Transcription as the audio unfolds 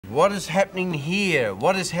What is happening here?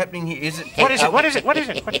 What is happening here? Is it? What is it? What is it? What is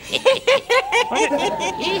it? What is it?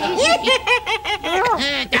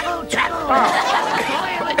 Double trouble.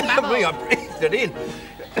 Me, I breathed it in.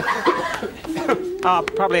 I'll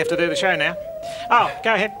probably have to do the show now. Oh,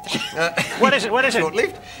 go ahead. What is it? What is it?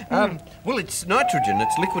 Short-lived. Well, it's nitrogen.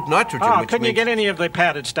 It's liquid nitrogen. Oh, which couldn't you means... get any of the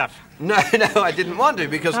powdered stuff? No, I didn't want to,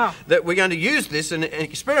 because that we're going to use this in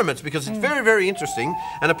experiments, because it's very, very interesting.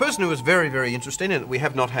 And a person who is very, very interesting, and we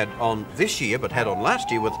have not had on this year, but had on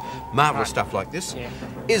last year with marvellous stuff like this,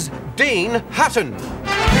 is Deane Hutton.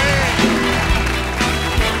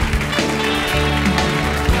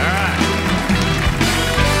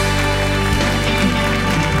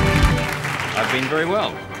 I've been very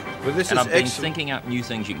well. Well, this and is I've been thinking up new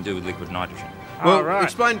things you can do with liquid nitrogen. Well,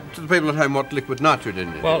 explain to the people at home what liquid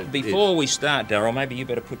nitrogen is. Well, before we start, Daryl, maybe you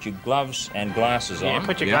better put your gloves and glasses on. Yeah,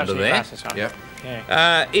 put your gloves and glasses on. Yep.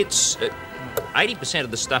 Yeah. It's 80%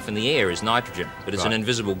 of the stuff in the air is nitrogen, but it's an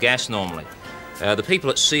invisible gas normally. The people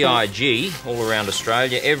at CIG all around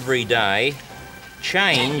Australia every day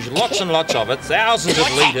change lots and lots of it, thousands of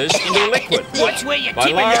litres, into a liquid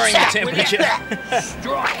by lowering the temperature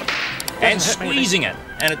and squeezing it,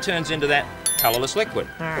 and it turns into that colourless liquid.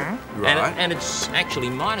 And it's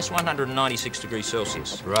actually minus 196 degrees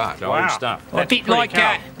Celsius. Right. Cold stuff. A bit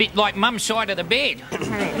like Mum's side of the bed. Is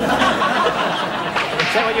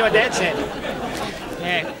that what your dad said?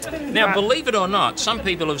 Yeah. Now, believe it or not, some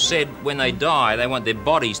people have said when they die, they want their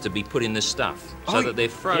bodies to be put in this stuff so that they're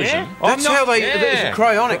frozen. Yeah? That's how they... It's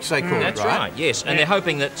cryonics, they call it, That's right, yes. And they're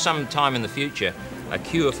hoping that sometime in the future, a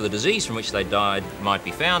cure for the disease from which they died might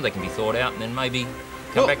be found. They can be thought out and then maybe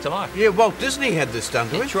come back to life. Yeah, Walt Disney had this done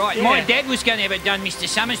to him. That's right. Yeah. My dad was going to have it done, Mr.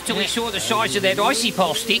 Somers, till he saw the size of that icy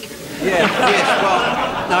pole stick. Yeah, yes, well,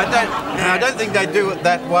 no, I don't think they do it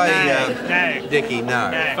that way, Dickie,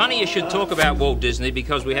 no. Funny you should talk about Walt Disney,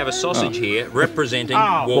 because we have a sausage here representing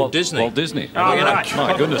Walt Disney. Walt Disney. Right.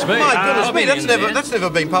 My goodness me. My goodness me, that's never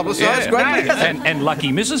been publicised. Great. And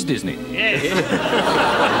lucky Mrs. Disney.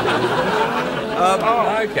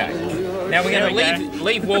 Okay. Now we're going to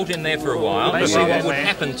leave Walt in there for a while to see what would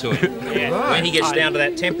happen to him when he gets down to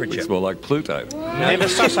that temperature. It's more like Pluto. Never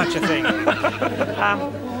saw such a thing.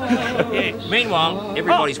 Meanwhile,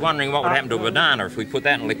 everybody's wondering what would happen to a banana if we put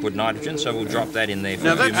that in liquid nitrogen, so we'll drop that in there for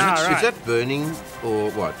a few minutes. Is that burning or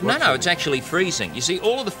what? No, it's actually freezing. You see,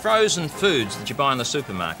 all of the frozen foods that you buy in the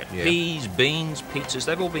supermarket, peas, beans, pizzas,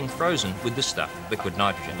 they've all been frozen with this stuff, liquid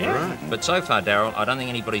nitrogen. Right. But so far, Daryl, I don't think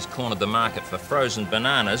anybody's cornered the market for frozen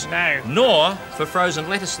bananas, nor for frozen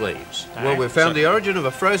lettuce leaves. Well, we've found the origin of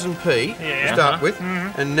a frozen pea to start with,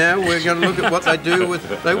 and now we're going to look at what they do with...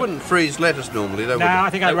 They wouldn't freeze lettuce normally, they wouldn't. I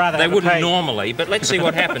think I'd rather They have a wouldn't pea. normally, but let's see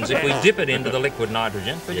what happens if we dip it into the liquid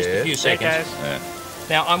nitrogen for just a few seconds.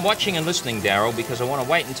 Now, I'm watching and listening, Daryl, because I want to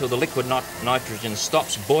wait until the liquid nitrogen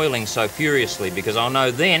stops boiling so furiously, because I'll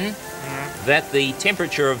know then that the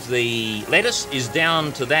temperature of the lettuce is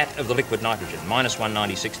down to that of the liquid nitrogen, minus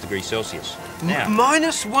 196 degrees Celsius. Now,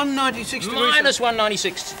 minus 196 degrees? Minus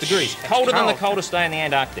 196 degrees. Colder than the coldest day in the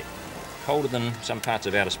Antarctic. Colder than some parts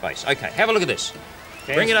of outer space. Okay, have a look at this.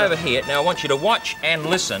 Bring it over here. Now, I want you to watch and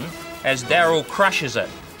listen as Daryl crushes it.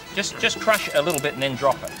 Just crush it a little bit and then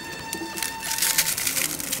drop it.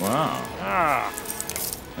 Wow.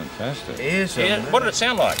 Fantastic. What did it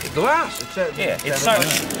sound like? Glass. It's so...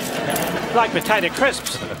 Like potato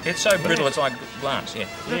crisps. It's so brittle, it's like glass,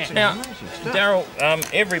 Now, Daryl,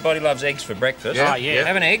 everybody loves eggs for breakfast. Have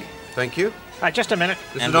an egg. Thank you. Just a minute.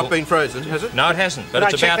 This has not been frozen, has it? No, it hasn't, but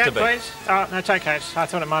it's about to be. Please? Oh, no, it's okay. I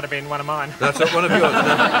thought it might have been one of mine. That's not one of yours. No.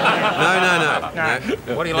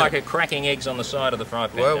 What do you like at cracking eggs on the side of the fry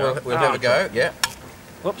pan? Well, we'll have a go,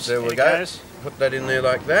 Whoops, there we go. Put that in there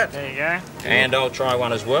like that. There you go. And I'll try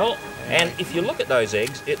one as well. And if you look at those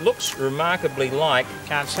eggs, it looks remarkably like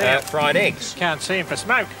fried eggs. Can't see them for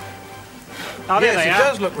smoke. Oh, there they it are.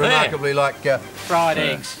 does look remarkably like... fried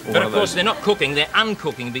eggs. But of course, they're not cooking, they're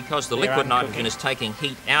uncooking, because the liquid nitrogen is taking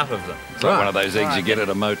heat out of them. It's like one of those eggs you get at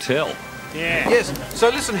a motel. Yeah. Yes. So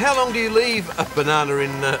listen, how long do you leave a banana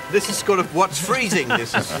in... this is kind of what's freezing,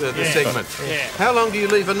 this is the segment. How long do you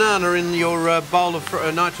leave a banana in your bowl of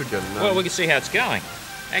nitrogen? Well, we can see how it's going.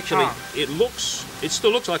 Actually, it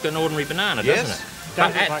still looks like an ordinary banana, doesn't it?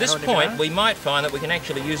 But at this point, we might find that we can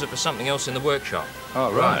actually use it for something else in the workshop.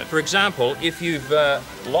 Oh, right. For example, if you've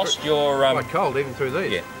lost your... quite cold even through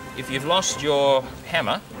these. Yeah. If you've lost your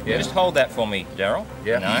hammer, just hold that for me, Daryl.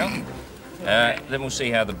 Nail. Then we'll see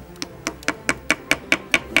how the...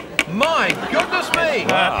 My goodness me!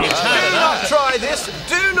 It's hard Do not try this.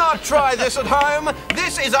 Do not try this at home.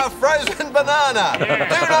 This is a frozen banana.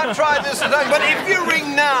 Do not try this at home. But if you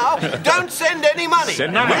ring now, don't send any money.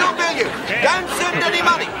 Send no We'll bill you. Don't send any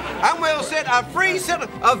money. And we'll set a free set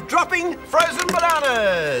of dropping frozen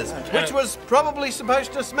bananas, which was probably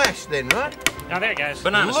supposed to smash then, right? Oh, there it goes.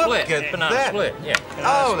 Banana Look split. at Banana that. split, yeah.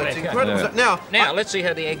 Oh, that's incredible. Yeah. Now, Let's see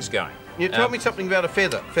how the egg's going. you told me something about a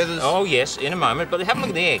feather. Feathers. Oh, yes, in a moment, but have a look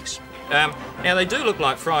at the eggs. Now, they do look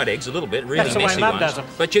like fried eggs a little bit, really That's the way messy Mum ones. does them.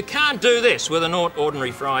 But you can't do this with an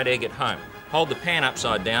ordinary fried egg at home. Hold the pan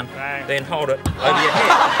upside down, Right. then hold it over your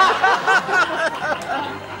head.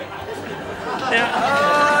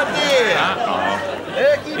 Oh dear.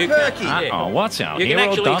 Erky perky. Oh, what's out You here? can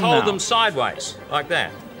All actually done hold now. them sideways, like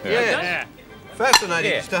that. Yeah.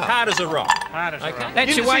 Fascinating Yeah, stuff. hard as a rock. Hard as a rock.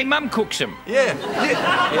 That's You the way see- Mum cooks them. Yeah.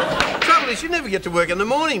 Trouble is, you never get to work in the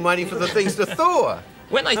morning waiting for the things to thaw.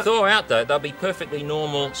 When they thaw out, though, they'll be perfectly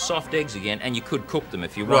normal, soft eggs again, and you could cook them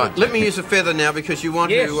if you wanted Right. Let me use a feather now because you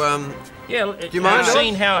want Yes. to. Yeah, you mind, I've Doc?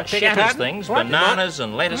 seen how it Beg your shatters pardon? things, What? bananas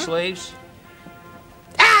and lettuce leaves.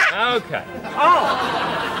 Okay.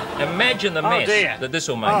 Imagine the mess dear. that this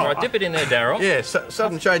will make. Oh. Right, dip it in there, Daryl. Yeah,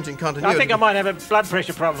 sudden change in continuity. I think I might have a blood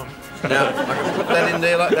pressure problem. Now, I can put that in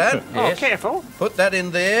there like that. Oh, Yes. careful. Put that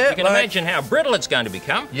in there. You can like- imagine how brittle it's going to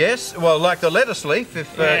become. Yes, well, like the lettuce leaf,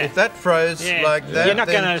 if that froze Yeah. like that. You're not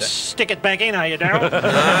then- going to stick it back in, are you, Daryl? No, not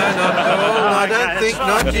at all. I don't Okay, think, that's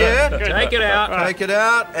not fine. yet. Good. Take it out. Take it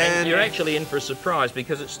out, And and you're actually in for a surprise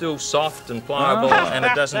because it's still soft and pliable and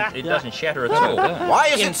it doesn't shatter at all. why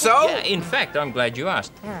is it so? Yeah, in fact, I'm glad you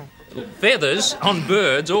asked. Feathers on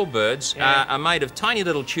birds, all birds, are made of tiny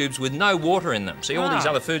little tubes with no water in them. See, all these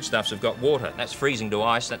other foodstuffs have got water. That's freezing to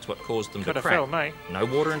ice. That's what caused them Could to have crack. fooled me. No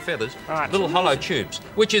water in feathers. Right. Little hollow tubes,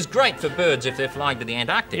 which is great for birds if they're flying to the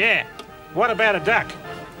Antarctic. Yeah. What about a duck?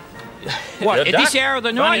 What, The at duck? this hour of the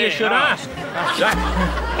Funny night? you should Oh. ask. Duck,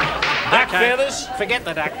 duck Okay. feathers, Forget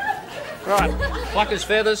the duck. Right. pluckers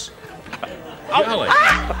feathers. Oh. Golly.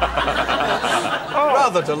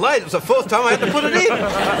 Rather delayed. It was the fourth time I had to put it in.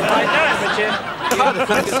 I know,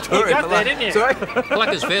 but you got there, didn't you? Sorry.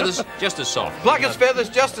 Pluckers feathers, just as soft. Pluckers feathers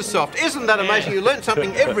just as soft. Isn't that amazing? You learn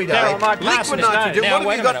something every day. Daryl might pass Liquid his nose. nitrogen. Now, What have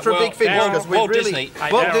wait you a got minute. for a Well, big finish? Daryl, Because we've Walt really Disney.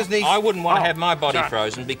 Hey, Walt Daryl. Disney. I wouldn't want to have my body sorry.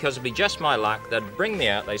 frozen because it'd be just my luck. They'd bring me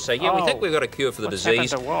out. They say, yeah, we Oh. think we've got a cure for the What's happened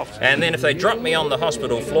disease. to Walt? And then if they drop me on the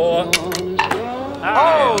hospital floor,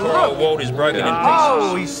 Oh, poor look. old Walt is broken in pieces.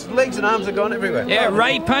 Oh, his legs and arms are gone everywhere. Yeah,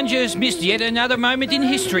 Ray Punger's missed yet another moment in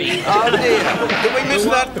history. Oh dear. Did we miss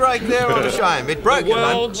that break there? What a shame. It broke it,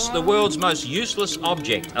 man. The world's most useless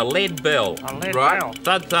object, a lead bell. A lead Right. bell.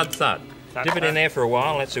 Thud, thud, thud. Thud, Dip it in thud. there for a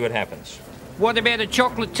while. Let's see what happens. What about a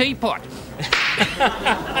chocolate teapot?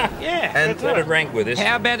 Yeah. And That'd rank with this.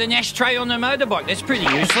 How about an ashtray on the motorbike? That's pretty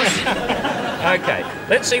useless. Okay,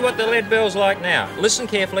 let's see what the lead bell's like now. Listen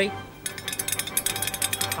carefully.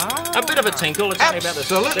 A bit of a tinkle. It's only about the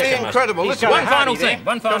absolutely second most. incredible. He's Listen, got One a final honey thing.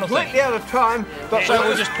 One final completely thing. out of time. But So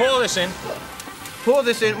we'll just pour this in. pour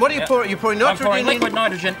this in. What do you pour? You pouring I'm nitrogen pouring liquid in?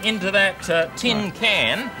 nitrogen into that tin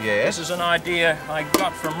can. Yes. This is an idea I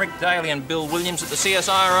got from Rick Daly and Bill Williams at the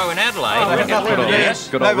CSIRO in Adelaide. Oh, Good old- Yes.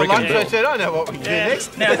 good old Over Rick and lunch, they Bill. said, I know what we do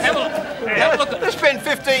next. Now have a look at Let's spend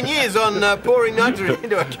 15 years on pouring nitrogen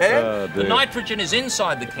into a can. the nitrogen is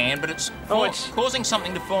inside the can, but it's causing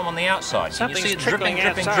something to form on the outside. Can you see it Something's dripping, trickling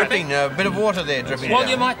dripping, outside. dripping? A bit of water there dripping Well, down.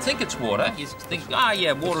 you might think it's water. You think,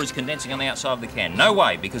 yeah, water is condensing on the outside of the can. No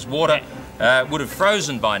way, because water would have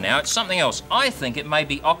frozen by now. It's something else. I think it may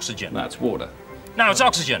be oxygen. That's water. No, it's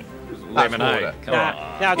oxygen. Lemonade. water. Come on.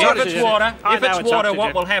 Now, If it's oxygen. water, I if know it's water, what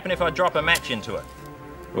oxygen. will happen if I drop a match into it?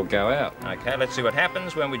 We'll go out. Okay, let's see what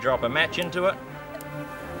happens when we drop a match into it.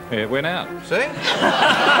 It went out. See?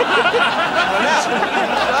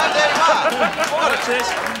 Right there you are. What's this?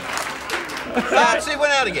 See, it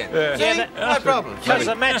went out again. See? Yeah, no problem. Because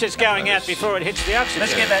the match is going out before it hits the oxygen.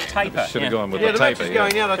 Let's get that taper. Should have Yeah. gone with Yeah, the the match taper. is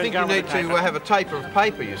going Yeah. out. I think you Could've gone need with the to paper. have a taper of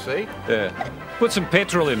paper, you see. Yeah. Put some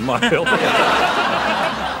petrol in my bill. So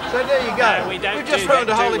there you go. No, we don't We've just do run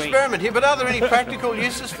that, a whole do we? experiment here, but are there any practical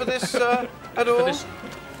uses for this at all?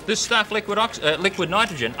 This stuff, liquid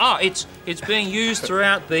nitrogen. Oh, it's being used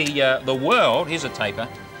throughout the world. Here's a taper.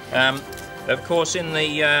 Of course, in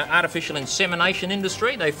the artificial insemination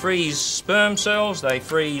industry, they freeze sperm cells, they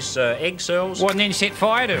freeze egg cells. What, and then set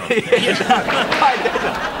fire to them? No,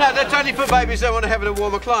 that's only for babies that want to have in a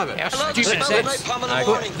warmer climate. How stupid is that?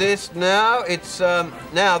 Put this now. It's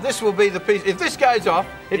now. This will be the piece. If this goes off,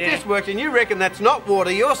 if Yeah. this works, and you reckon that's not water,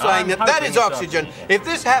 you're saying I'm that hoping is it's oxygen. oxygen. If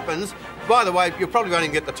this happens, by the way, you probably won't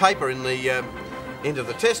even get the taper in the into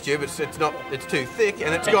the test tube. It's too thick,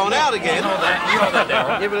 and it's gone out again. You know that,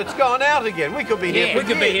 Daryl. Yeah, but it's gone out again. We could be here. We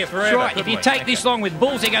could be here forever. That's right. If you take this long with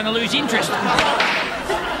bulls, they're going to lose interest.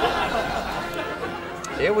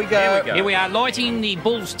 Here we go. Here we are, lighting the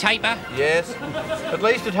bull's taper. Yes. At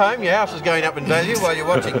least at home, your house is going up in value while you're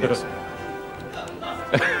watching this.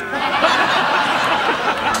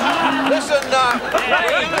 Listen,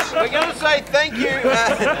 we're going to say thank you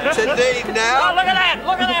to Deane now. Oh, look at that!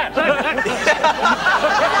 Look at that!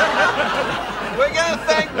 We're going to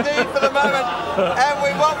thank Deane for the moment, and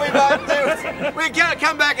what we might do is we're going to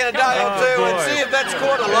come back in a day or two and see if that's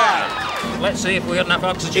caught alive. Let's see if we've got enough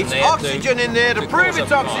oxygen It's there. oxygen in there to prove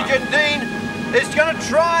it's oxygen. Deane is going to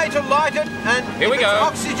try to light it, and Here we if go. it's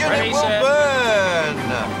oxygen, Ready, it will set. burn.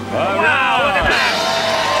 Wow, look at that!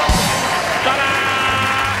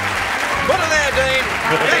 Put it there, Deane.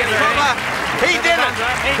 Thanks, Papa. He did it.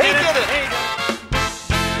 He did it.